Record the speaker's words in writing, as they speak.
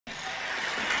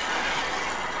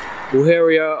Well, here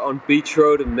we are on Beach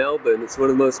Road in Melbourne. It's one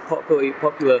of the most popular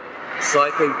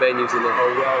cycling venues in the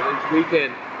whole world. Each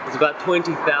weekend there's about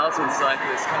 20,000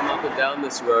 cyclists come up and down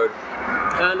this road.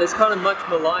 And it's kind of much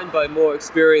maligned by more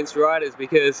experienced riders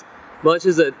because much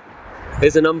as it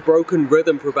is an unbroken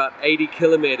rhythm for about 80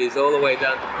 kilometers all the way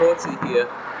down to Portsea here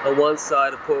on one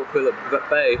side of Port Phillip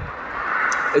Bay,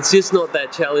 it's just not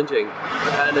that challenging.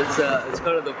 And it's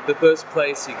kind of the first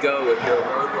place you go if you're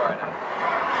a road rider.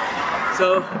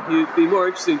 So you'd be more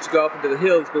interested to go up into the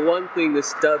hills, but one thing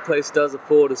this place does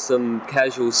afford is some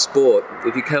casual sport.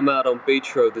 If you come out on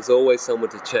Beach Road, there's always someone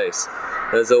to chase.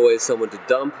 There's always someone to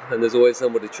dump, and there's always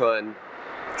someone to try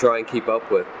and keep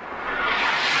up with.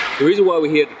 The reason why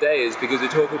we're here today is because we're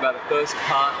talking about the first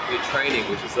part of your training,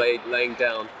 which is laying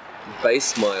down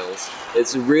base miles.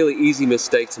 It's a really easy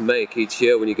mistake to make each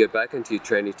year when you get back into your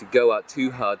training, to go out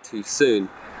too hard too soon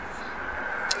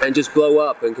and just blow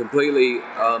up and completely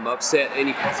upset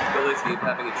any possibility of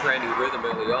having a training rhythm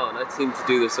early on. I seem to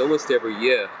do this almost every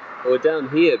year. Or down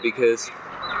here, because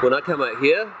when I come out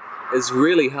here, it's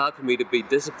really hard for me to be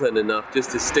disciplined enough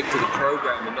just to stick to the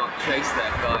program and not chase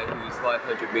that guy who's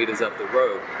 500 meters up the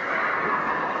road.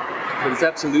 But it's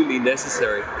absolutely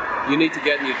necessary. You need to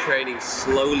get in your training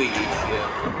slowly each year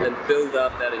and build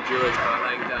up that endurance by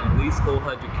laying down at least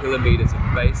 400 kilometers of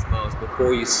base miles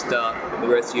before you start the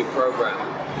rest of your program.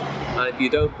 And if you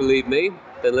don't believe me,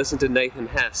 then listen to Nathan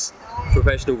Haas,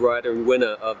 professional rider and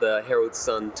winner of the Herald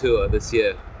Sun Tour this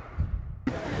year.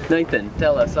 Nathan,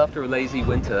 tell us, after a lazy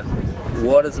winter,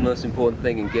 what is the most important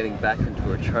thing in getting back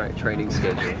into a training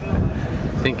schedule?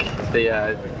 I think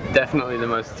definitely the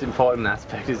most important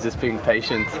aspect is just being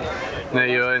patient. You know,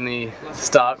 you only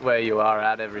start where you are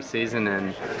at every season,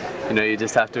 and you know, you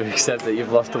just have to accept that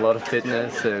you've lost a lot of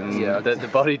fitness and that the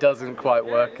body doesn't quite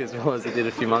work as well as it did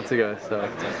a few months ago.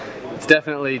 So it's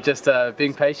definitely just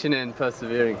being patient and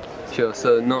persevering. Sure,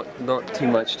 so not too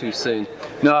much too soon.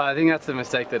 No, I think that's the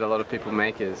mistake that a lot of people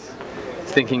make, is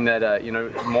thinking that you know,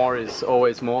 more is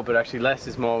always more, but actually less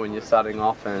is more when you're starting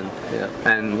off.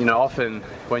 And you know, often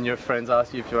when your friends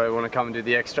ask you if you want to come and do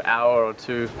the extra hour or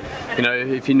two, you know,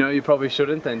 if you know you probably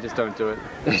shouldn't, then just don't do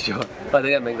it. Sure. I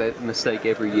think I make that mistake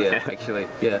every year, actually.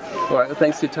 Yeah. All right. Well,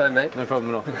 thanks for your time, mate. No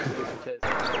problem at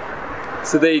all.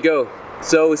 So there you go.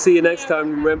 So we'll see you next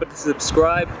time. Remember to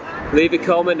subscribe, leave a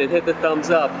comment, and hit the thumbs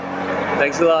up.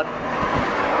 Thanks a lot.